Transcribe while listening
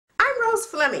Rose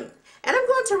Fleming, and I'm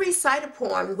going to recite a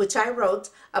poem which I wrote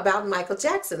about Michael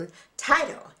Jackson,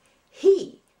 titled,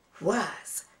 He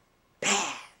Was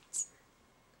Bad.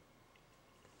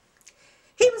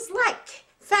 He was like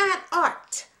fine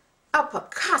art, a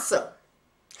Picasso,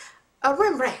 a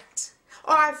Rembrandt,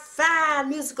 or a fine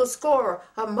musical score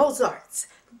of Mozart's,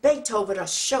 Beethoven, or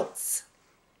Schultz.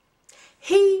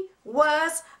 He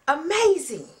was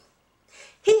amazing.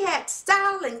 He had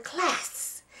style and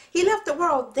class. He left the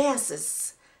world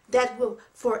dances that will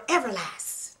forever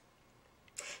last.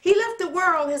 He left the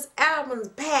world his albums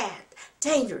Bad,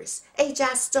 Dangerous,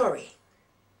 H.I. Story,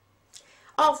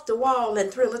 Off the Wall,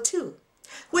 and Thriller 2,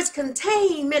 which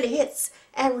contain many hits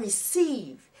and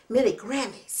received many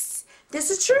Grammys.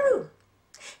 This is true.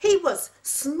 He was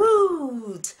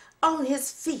smooth on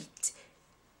his feet.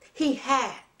 He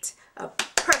had a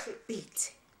perfect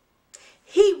beat.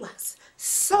 He was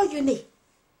so unique.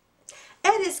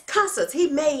 At his concerts, he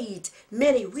made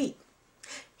many weep.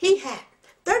 He had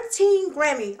 13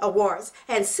 Grammy Awards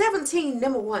and 17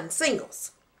 #1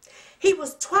 singles. He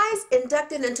was twice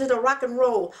inducted into the Rock and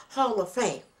Roll Hall of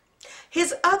Fame.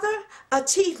 His other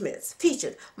achievements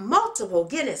featured multiple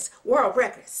Guinness World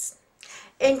Records,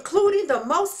 including the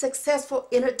most successful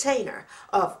entertainer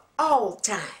of all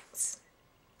times.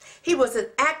 He was an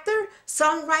actor,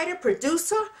 songwriter,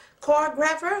 producer,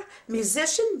 choreographer,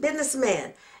 musician,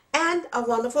 businessman, and a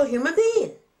wonderful human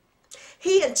being.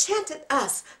 He enchanted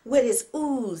us with his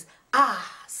oohs,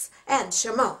 ahs, and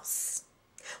shamos,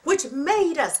 which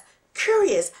made us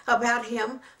curious about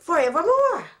him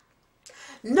forevermore.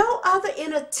 No other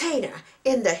entertainer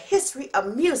in the history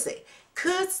of music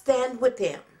could stand with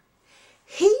him.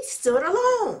 He stood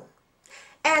alone,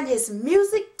 and his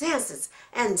music, dances,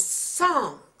 and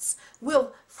songs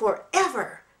will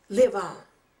forever live on,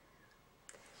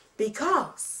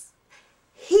 because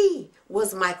he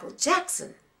was Michael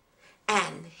Jackson,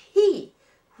 and he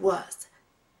was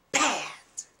bad.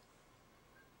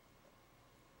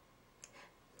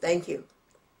 Thank you.